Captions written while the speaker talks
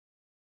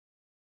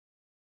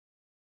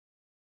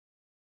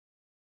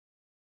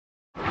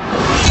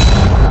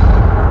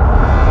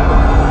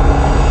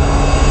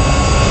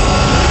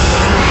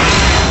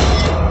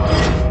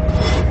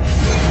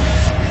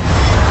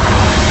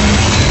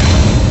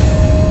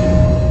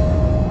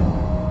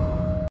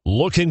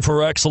Looking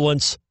for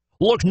excellence?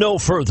 Look no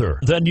further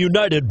than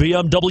United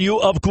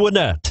BMW of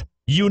Gwinnett.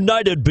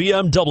 United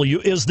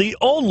BMW is the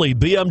only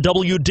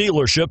BMW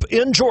dealership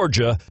in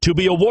Georgia to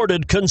be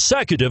awarded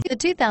consecutive. The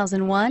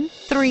 2001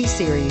 3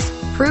 Series.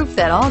 Proof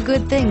that all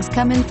good things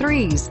come in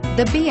threes.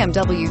 The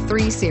BMW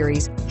 3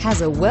 Series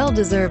has a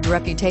well-deserved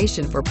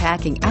reputation for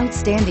packing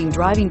outstanding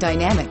driving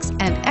dynamics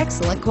and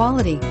excellent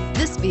quality.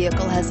 This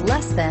vehicle has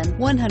less than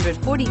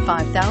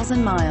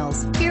 145,000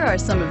 miles. Here are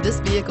some of this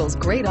vehicle's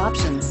great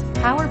options: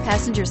 power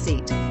passenger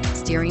seat,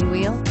 steering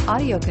wheel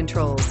audio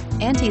controls,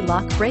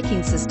 anti-lock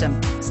braking system,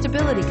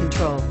 stability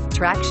control,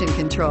 traction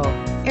control,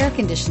 air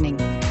conditioning,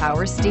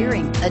 power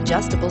steering,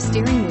 adjustable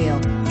steering wheel,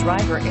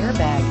 driver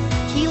airbag,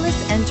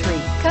 keyless entry.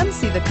 Come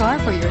see the car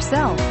for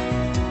yourself.